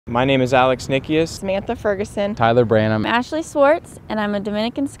My name is Alex Nikias. Samantha Ferguson. Tyler Branham. I'm Ashley Swartz, and I'm a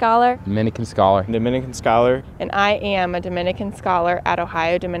Dominican scholar. Dominican scholar. Dominican scholar. And I am a Dominican scholar at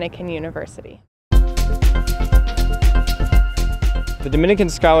Ohio Dominican University. The Dominican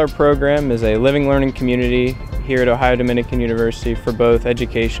Scholar Program is a living learning community here at Ohio Dominican University for both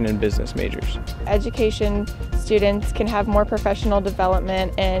education and business majors. Education students can have more professional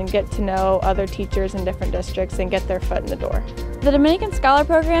development and get to know other teachers in different districts and get their foot in the door. The Dominican Scholar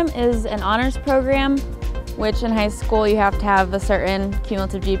Program is an honors program, which in high school you have to have a certain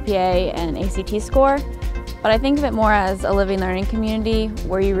cumulative GPA and ACT score. But I think of it more as a living learning community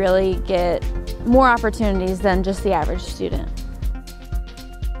where you really get more opportunities than just the average student.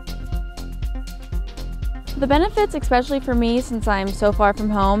 The benefits, especially for me since I'm so far from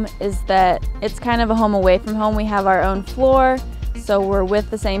home, is that it's kind of a home away from home. We have our own floor, so we're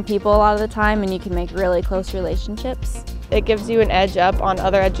with the same people a lot of the time and you can make really close relationships. It gives you an edge up on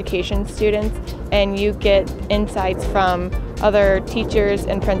other education students and you get insights from other teachers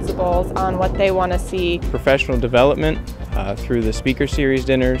and principals on what they want to see. Professional development through the speaker series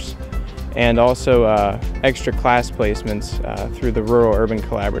dinners and also extra class placements through the Rural Urban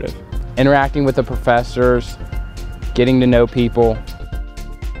Collaborative. Interacting with the professors, getting to know people.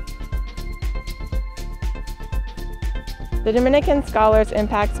 The Dominican Scholars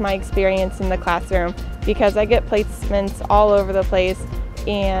impacts my experience in the classroom because I get placements all over the place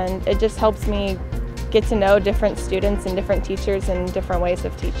and it just helps me get to know different students and different teachers and different ways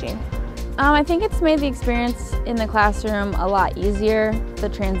of teaching. I think it's made the experience in the classroom a lot easier, the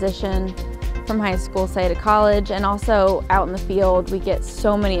transition from high school, say, to college, and also out in the field we get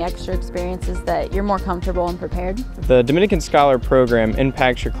so many extra experiences that you're more comfortable and prepared. The Dominican Scholar Program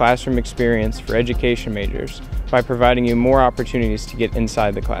impacts your classroom experience for education majors by providing you more opportunities to get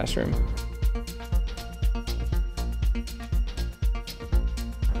inside the classroom.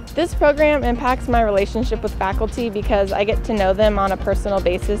 This program impacts my relationship with faculty because I get to know them on a personal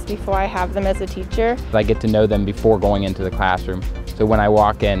basis before I have them as a teacher. I get to know them before going into the classroom, so when I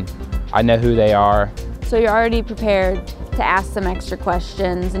walk in, I know who they are. So you're already prepared to ask them extra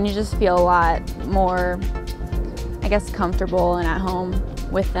questions and you just feel a lot more, I guess, comfortable and at home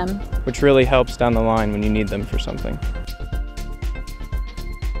with them. Which really helps down the line when you need them for something.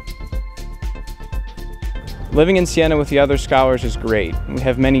 Living in Siena with the other scholars is great. We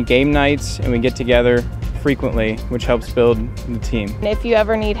have many game nights and we get together frequently, which helps build the team. And if you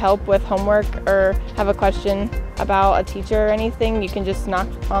ever need help with homework or have a question about a teacher or anything, you can just knock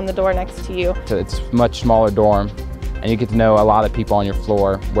on the door next to you. It's a much smaller dorm and you get to know a lot of people on your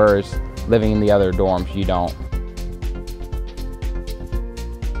floor, whereas living in the other dorms you don't.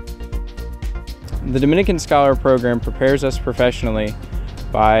 The Dominican Scholar Program prepares us professionally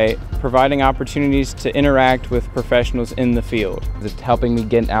by providing opportunities to interact with professionals in the field. It's helping me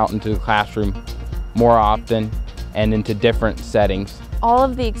get out into the classroom more often and into different settings. All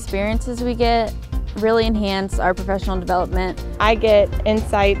of the experiences we get really enhance our professional development. I get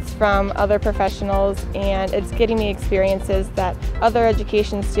insights from other professionals and it's getting me experiences that other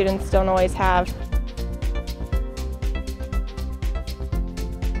education students don't always have.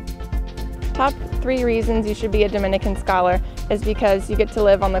 Top 3 reasons you should be a Dominican scholar is because you get to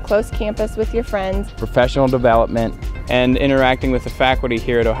live on the close campus with your friends. Professional development. And interacting with the faculty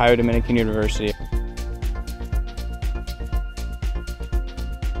here at Ohio Dominican University.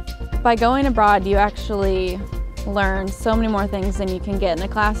 By going abroad, you actually learn so many more things than you can get in a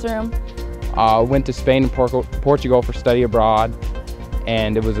classroom. Went to Spain and Portugal for study abroad,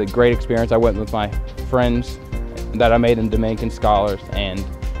 and it was a great experience. I went with my friends that I made in Dominican Scholars and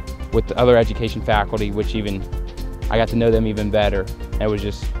with the other education faculty, which I got to know them even better. And it was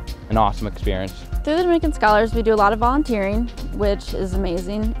just an awesome experience. Through the Dominican Scholars, we do a lot of volunteering, which is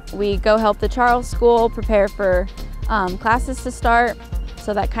amazing. We go help the Charles School prepare for classes to start.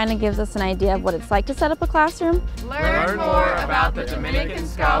 So that kind of gives us an idea of what it's like to set up a classroom. Learn more about the Dominican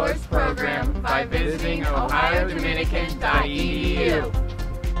Scholars Program by visiting ohiodominican.edu.